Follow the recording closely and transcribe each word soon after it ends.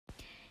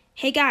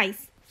Hey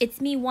guys, it's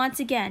me once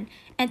again,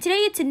 and today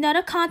it's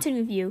another content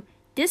review.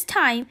 This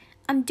time,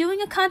 I'm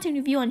doing a content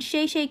review on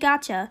Shey Shey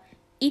Gacha.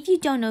 If you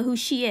don't know who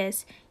she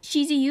is,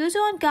 she's a user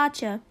on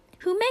Gacha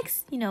who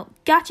makes,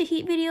 Gacha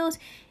Heat videos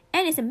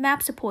and is a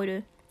map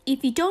supporter.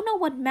 If you don't know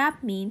what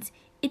map means,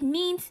 it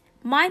means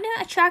minor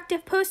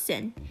attractive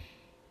person.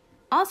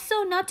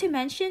 Also, not to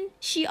mention,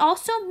 she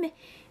also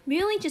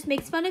merely just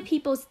makes fun of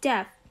people's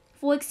death.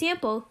 For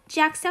example,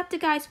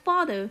 Jacksepticeye's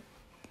father.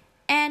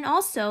 And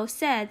also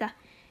said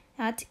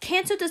that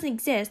cancer doesn't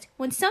exist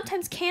when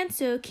sometimes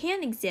cancer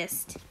can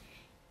exist.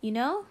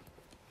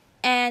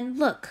 And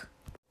look.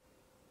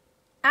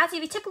 As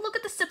if you take a look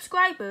at the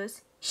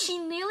subscribers, she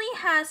nearly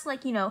has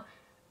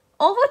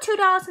over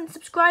 2,000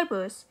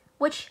 subscribers,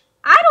 which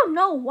I don't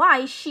know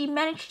why she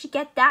managed to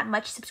get that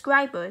much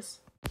subscribers.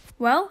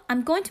 Well,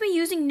 I'm going to be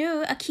using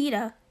New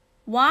Akita.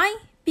 Why?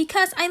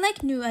 Because I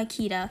like New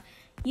Akita.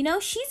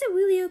 She's a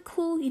really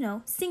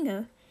cool,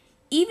 singer.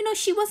 Even though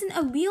she wasn't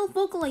a real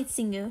Vocaloid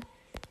singer.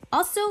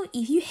 Also,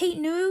 if you hate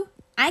Nuru,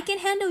 I can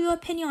handle your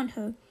opinion on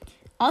her.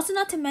 Also,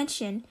 not to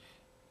mention,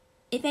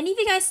 if any of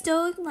you guys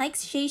still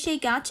likes Shey Shey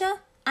Gacha,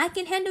 I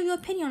can handle your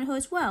opinion on her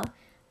as well.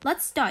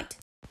 Let's start.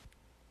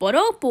 But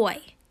oh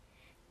boy,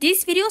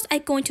 these videos are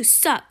going to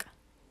suck.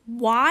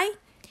 Why?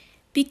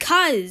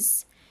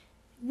 Because,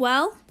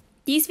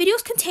 these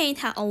videos contain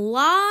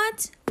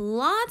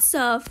lots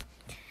of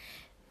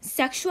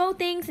sexual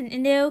things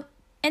in there,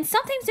 and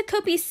sometimes it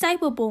could be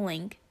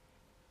cyberbullying.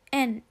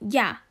 And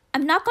yeah,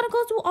 I'm not going to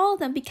go through all of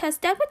them because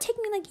that would take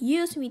me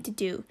years for me to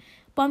do.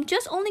 But I'm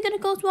just only going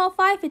to go through all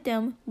 5 of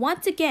them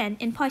once again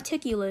in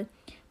particular.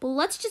 But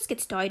let's just get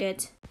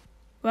started.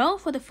 Well,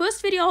 for the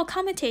first video I'll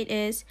commentate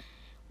is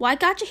why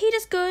Gacha Heat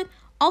is good,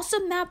 also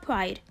map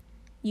pride.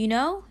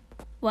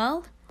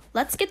 Well,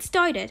 let's get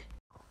started.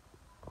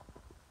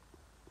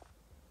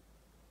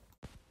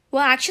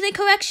 Well, actually,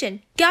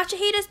 correction. Gacha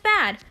Heat is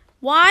bad.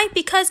 Why?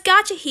 Because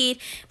Gacha Heat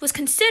was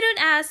considered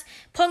as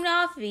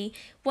pornography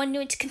when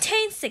it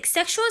contains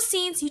sexual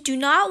scenes you do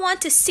not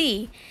want to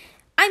see.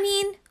 I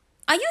mean,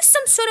 are you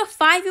some sort of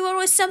 5-year-old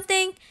or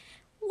something?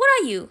 What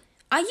are you?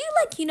 Are you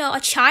a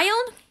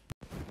child?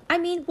 I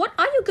mean, what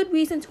are your good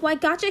reasons why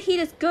Gacha Heat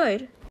is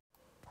good?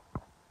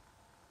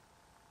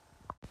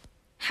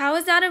 How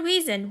is that a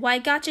reason why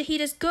Gacha Heat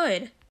is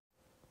good?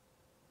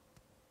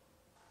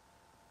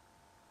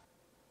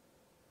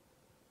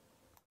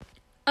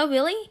 Oh,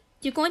 really?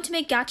 You're going to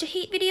make Gacha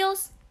Heat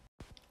videos?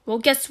 Well,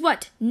 guess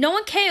what? No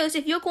one cares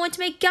if you're going to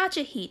make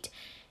Gacha Heat.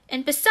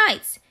 And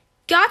besides,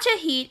 Gacha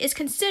Heat is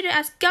considered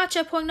as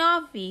Gacha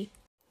pornography.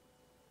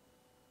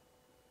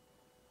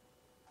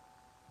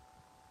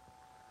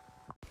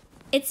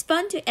 It's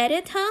fun to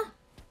edit, huh?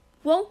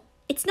 Well,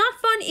 it's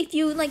not fun if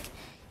you,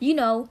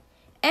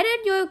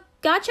 edit your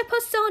Gacha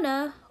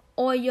persona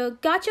or your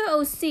Gacha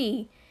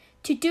OC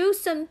to do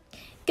some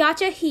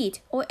Gacha Heat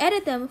or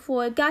edit them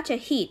for Gacha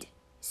Heat.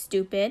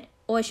 Stupid.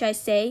 Or should I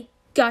say,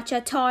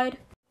 Gacha tard?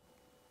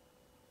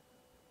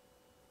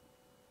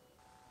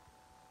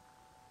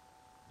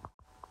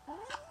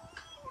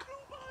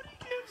 Nobody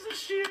gives a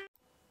shit.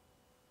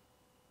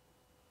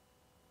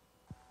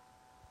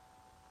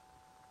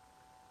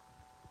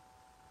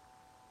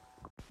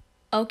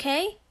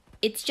 Okay,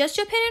 it's just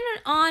your opinion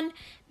on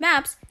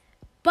maps,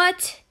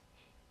 but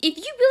if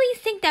you really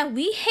think that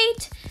we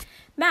hate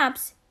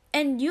maps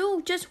and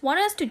you just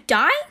want us to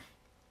die,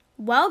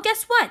 well,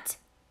 guess what?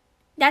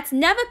 That's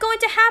never going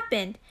to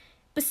happen.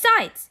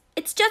 Besides,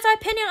 it's just our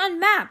opinion on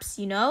maps,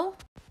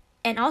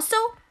 And also,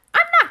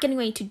 I'm not getting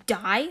ready to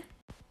die.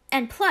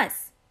 And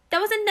plus, that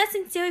wasn't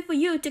necessary for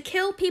you to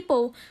kill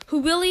people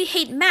who really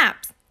hate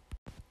maps.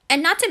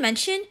 And not to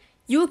mention,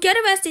 you'll get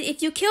arrested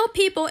if you kill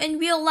people in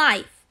real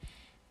life.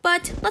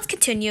 But let's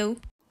continue.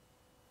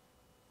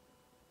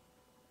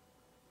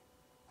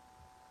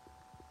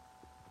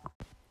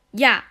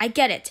 Yeah, I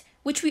get it.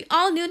 Which we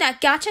all knew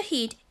that Gacha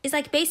Heat is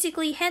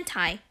basically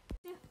hentai.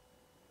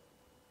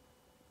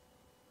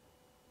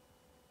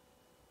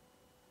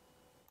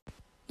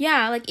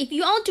 Yeah, if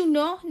you all do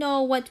not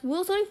know what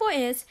Rule 34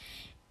 is,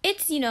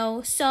 it's,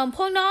 some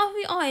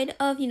pornography art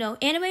of,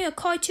 anime or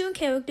cartoon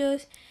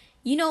characters,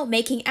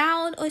 making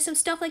out or some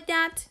stuff like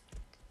that.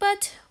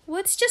 But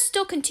let's just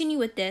still continue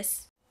with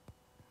this.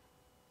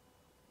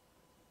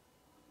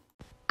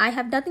 I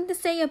have nothing to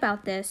say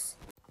about this.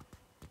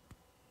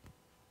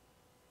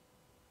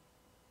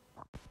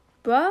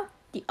 Bruh,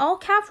 the all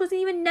caps wasn't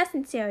even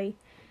necessary.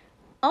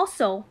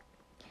 Also,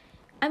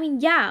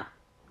 yeah,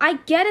 I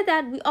get it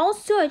that we all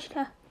searched.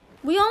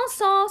 We all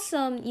saw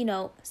some,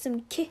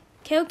 some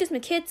characters in a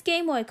kid's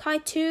game or a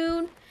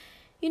cartoon,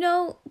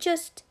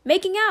 just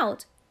making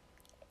out,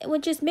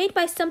 which is made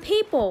by some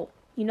people,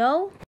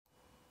 No,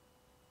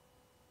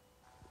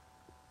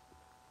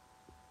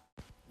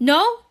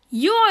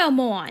 you are a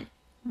moron.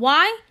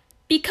 Why?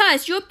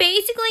 Because you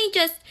basically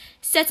just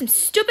said some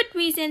stupid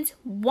reasons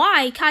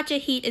why Gacha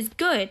Heat is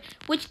good,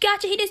 which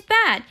Gacha Heat is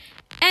bad,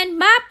 and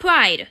map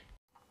pride.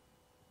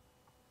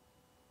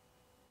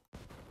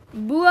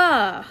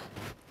 Bruh.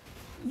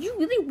 You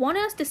really want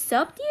us to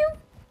sub you?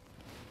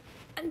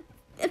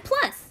 And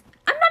plus,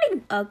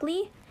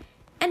 ugly?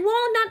 And we're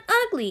all not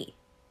ugly.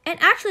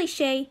 And actually,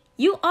 Shey,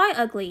 you are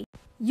ugly.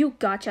 You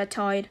gacha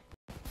toid.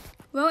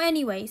 Well,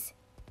 anyways,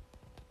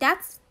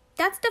 that's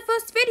the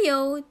first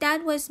video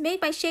that was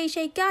made by Shey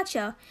Shey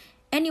Gacha.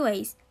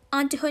 Anyways,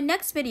 on to her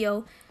next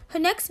video. Her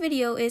next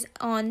video is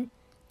on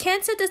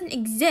cancer doesn't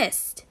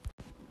exist,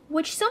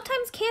 which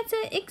sometimes cancer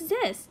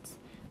exists.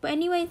 But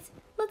anyways,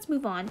 let's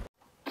move on.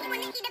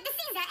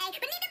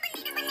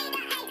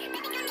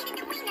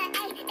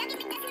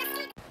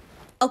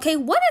 Okay,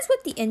 what is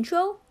with the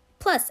intro?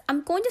 Plus,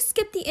 I'm going to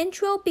skip the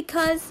intro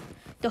because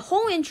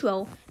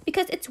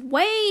it's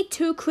way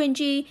too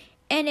cringy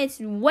and it's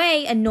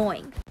way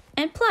annoying.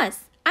 And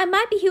plus, I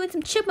might be hearing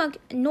some chipmunk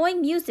annoying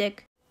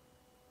music.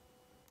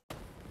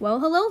 Well,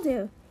 hello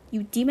there,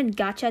 you demon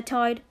gacha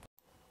toid.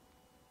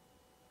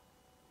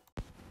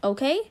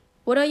 Okay,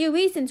 what are your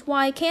reasons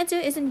why cancer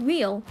isn't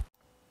real?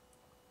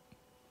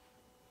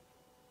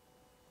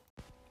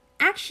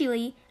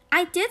 Actually,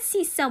 I did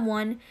see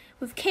someone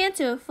with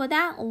cancer for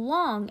that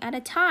long at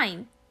a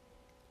time.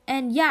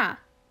 And yeah,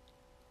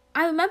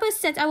 I remember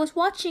since I was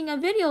watching a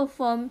video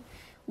from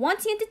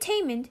Wanty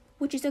Entertainment,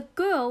 which is a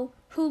girl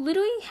who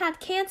literally had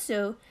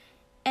cancer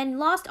and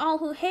lost all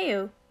her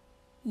hair.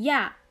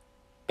 Yeah,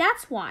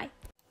 that's why.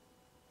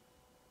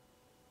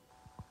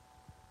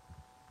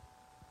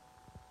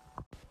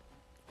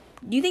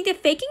 Do you think they're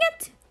faking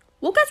it?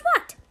 Well, guess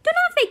what? They're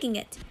not faking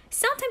it.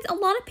 Sometimes a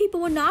lot of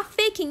people were not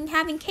faking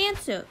having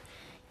cancer.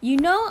 You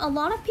know, a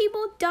lot of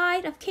people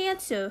died of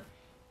cancer.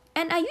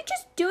 And are you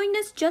just doing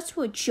this just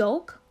for a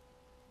joke?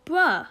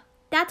 Bruh,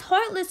 that's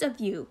heartless of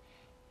you.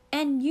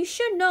 And you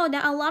should know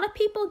that a lot of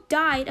people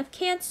died of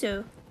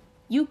cancer.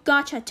 You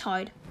gacha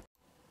toid.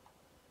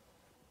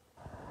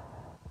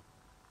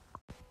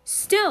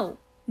 Still,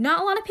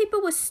 not a lot of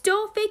people were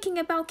still faking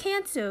about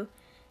cancer.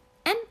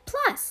 And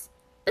plus,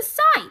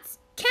 besides,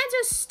 cancer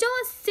is still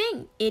a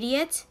thing,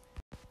 idiot.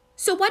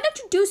 So why don't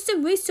you do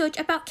some research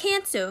about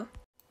cancer?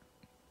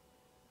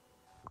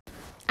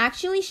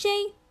 Actually,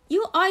 Shey,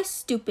 you are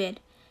stupid.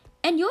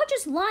 And you're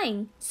just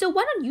lying. So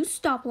why don't you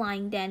stop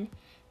lying then?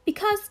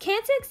 Because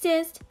cancer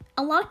exists,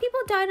 a lot of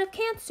people died of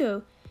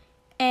cancer.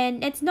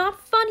 And it's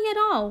not funny at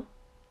all.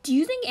 Do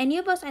you think any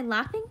of us are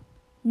laughing?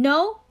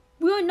 No,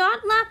 we are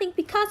not laughing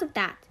because of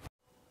that.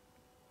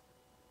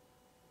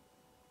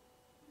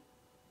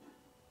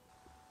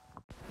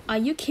 Are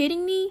you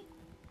kidding me?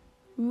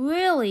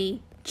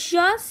 Really?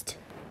 Just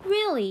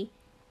really?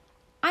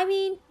 I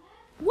mean,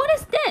 what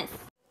is this?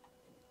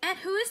 And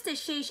who is this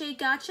Shey Shey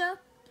Gacha?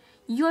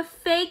 Your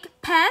fake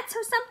pet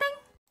or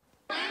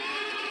something?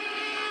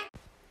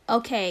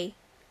 Okay,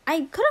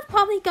 I could have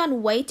probably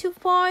gone way too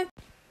far,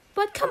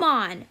 but come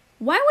on,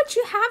 why would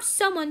you have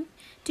someone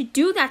to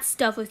do that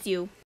stuff with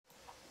you?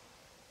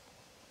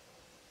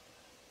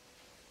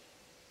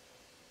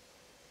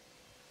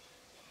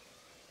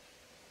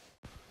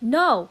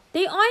 No,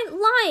 they aren't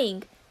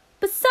lying.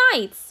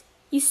 Besides,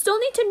 you still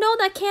need to know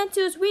that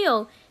cancer is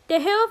real. Their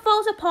hair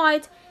falls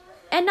apart,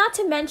 and not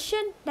to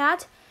mention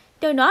that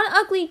they're not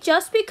ugly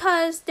just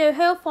because their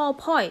hair falls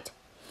apart.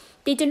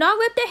 They do not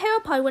rip their hair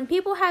apart when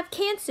people have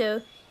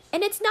cancer,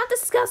 and it's not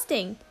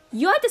disgusting.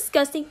 You're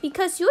disgusting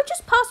because you're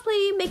just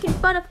possibly making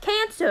fun of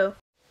cancer.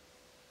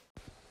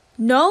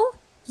 No,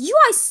 you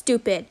are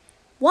stupid.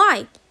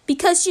 Why?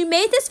 Because you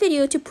made this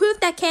video to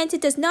prove that cancer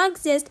does not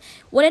exist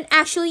when it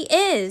actually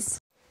is.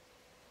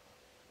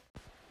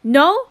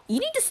 No, you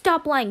need to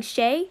stop lying,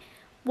 Shey.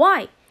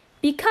 Why?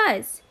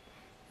 Because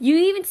you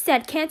even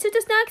said cancer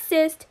does not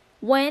exist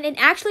when it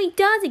actually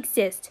does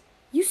exist.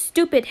 You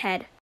stupid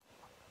head.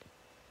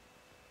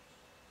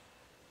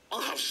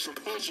 I'll have some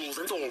puzzles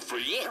and all for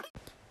you.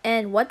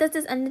 And what does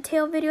this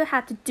Undertale video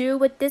have to do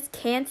with this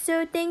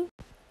cancer thing?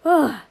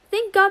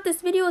 Thank God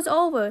this video is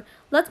over.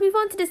 Let's move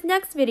on to this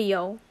next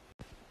video.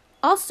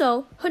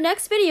 Also, her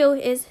next video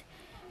is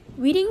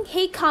reading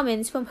hate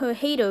comments from her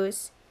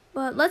haters.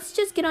 But let's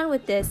just get on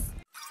with this.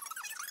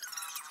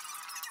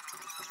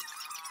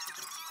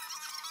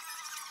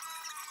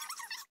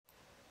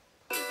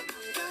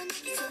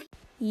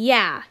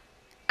 Yeah,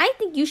 I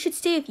think you should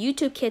stay with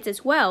YouTube Kids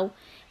as well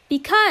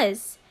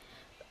because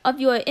of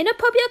your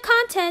inappropriate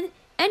content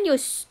and your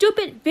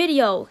stupid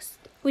videos,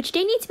 which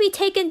they need to be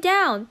taken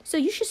down. So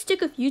you should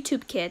stick with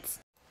YouTube Kids.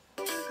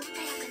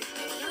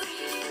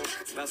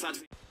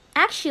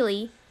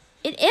 Actually,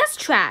 it is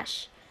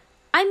trash.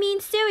 I mean,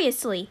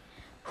 seriously.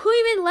 Who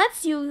even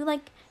lets you,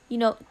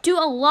 do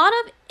a lot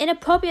of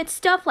inappropriate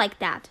stuff like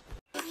that?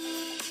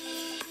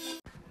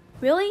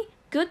 Really?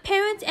 Good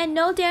parents and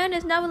no Darren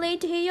is not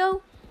related to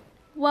Hyo?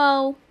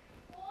 Well,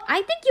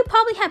 I think you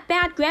probably have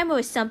bad grammar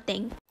or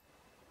something.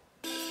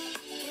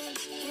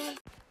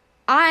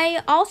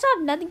 I also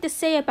have nothing to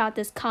say about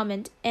this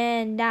comment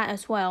and that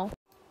as well.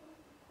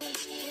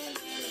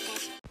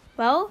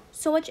 Well,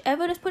 so much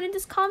effort is put in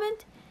this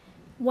comment?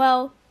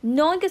 Well,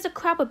 no one gives a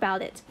crap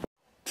about it.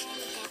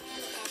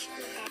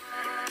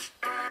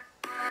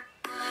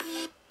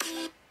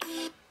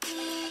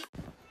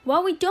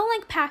 Well, we don't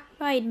like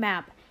Pride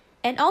Map.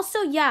 And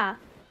also, yeah,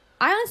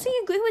 I honestly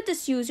agree with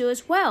this user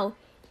as well.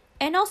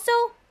 And also,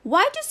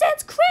 Why do you say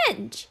it's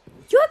cringe?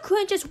 You're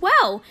cringe as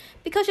well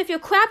because of your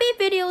crappy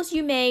videos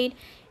you made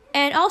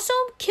and also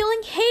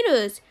killing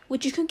haters,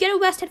 which you can get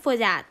arrested for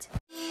that.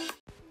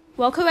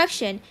 Well,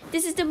 correction,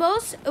 this is the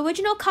most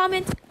original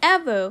comment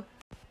ever.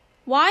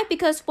 Why?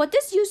 Because what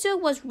this user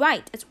was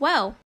right as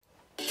well.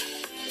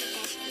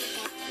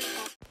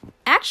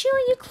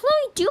 Actually, you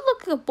clearly do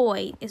look like a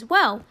boy as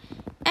well.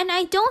 And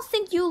I don't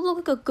think you look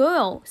like a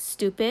girl,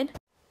 stupid.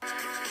 Oh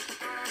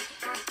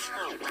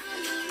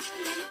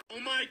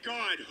my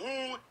god,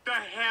 who the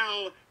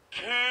hell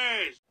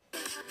cares?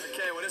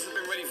 Okay, well this has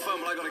been really fun,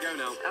 but I gotta go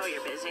now. Oh,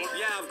 you're busy?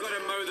 Yeah, I've gotta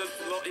mow the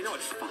lot. You know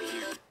what, fuck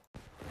you.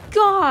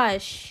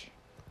 Gosh.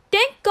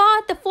 Thank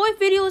God the 4th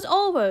video is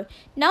over.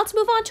 Now let's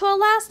move on to our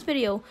last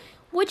video.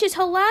 Which is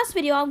her last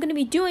video I'm going to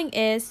be doing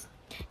is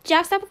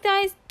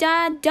Jacksepticeye's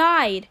dad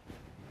died.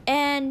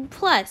 And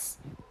plus,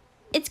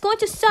 it's going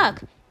to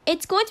suck.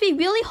 It's going to be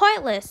really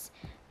heartless.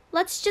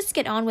 Let's just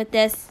get on with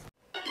this.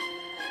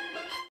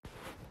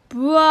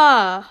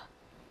 Bruh.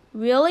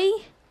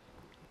 Really?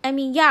 I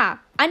mean, yeah.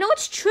 I know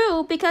it's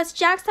true because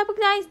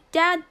Jacksepticeye's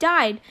dad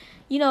died,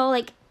 you know,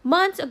 like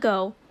months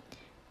ago.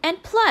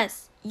 And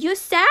plus, you're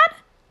sad?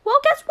 Well,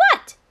 guess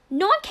what?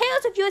 No one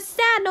cares if you're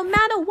sad no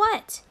matter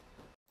what.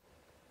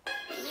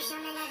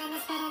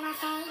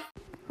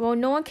 Well,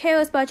 no one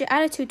cares about your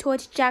attitude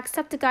towards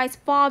Jacksepticeye's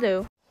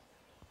father.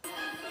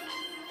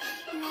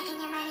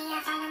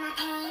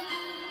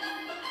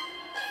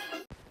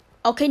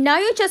 Okay, now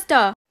you're just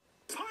a...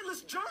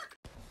 Heartless jerk!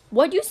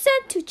 What you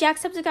said to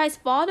Jacksepticeye's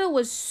father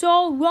was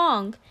so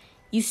wrong.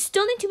 You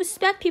still need to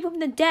respect people from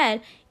the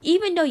dead,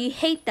 even though you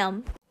hate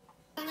them.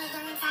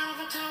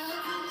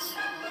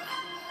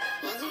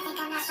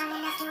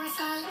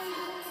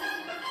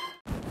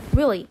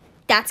 Really,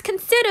 that's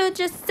considered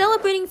just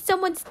celebrating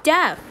someone's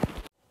death.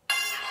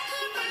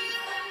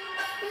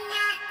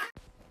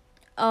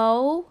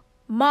 Oh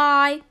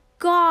my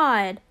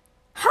god.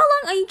 How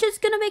long are you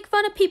just gonna make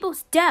fun of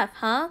people's death,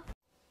 huh?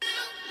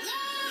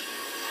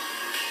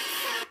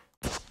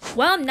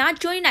 Well, I'm not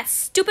joining that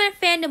stupid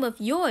fandom of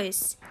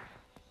yours.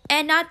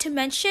 And not to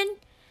mention,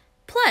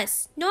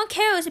 plus, no one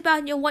cares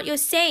about what you're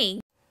saying.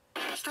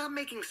 Stop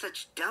making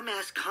such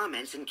dumbass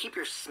comments and keep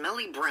your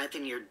smelly breath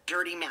in your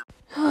dirty mouth.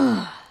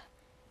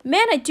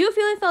 Man, I do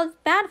really feel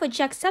bad for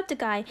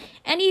Jacksepticeye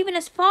and even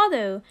his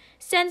father,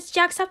 since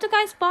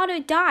Jacksepticeye's father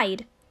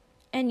died.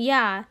 And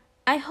yeah,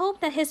 I hope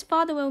that his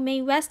father will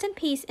may rest in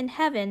peace in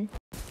heaven.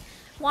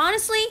 Well,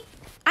 honestly,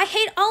 I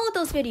hate all of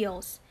those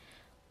videos.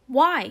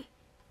 Why?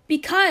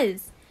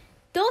 Because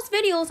those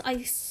videos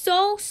are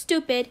so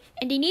stupid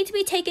and they need to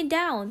be taken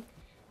down.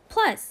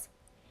 Plus,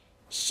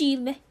 she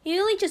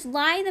merely just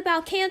lied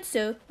about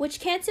cancer, which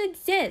cancer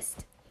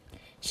exists.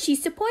 She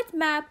supports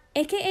MAP,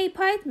 aka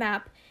Pride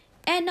MAP,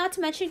 and not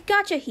to mention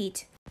Gacha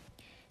Heat.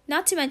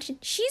 Not to mention,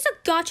 she's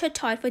a gacha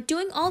tart for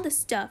doing all this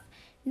stuff.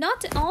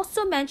 Not to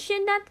also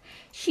mention that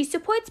she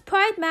supports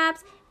Pride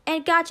Maps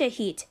and Gacha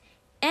Heat.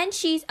 And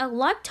she's a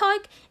Lark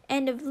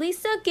and a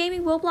Lisa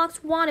Gaming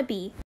Roblox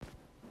wannabe.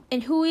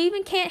 And who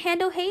even can't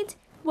handle hate?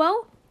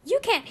 Well, you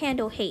can't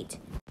handle hate.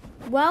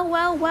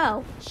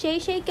 Well, Shey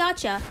Shey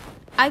Gacha,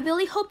 I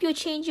really hope you'll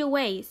change your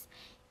ways.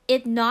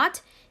 If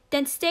not,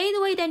 then stay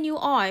the way that you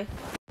are.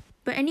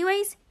 But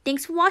anyways,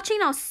 thanks for watching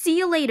and I'll see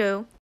you later.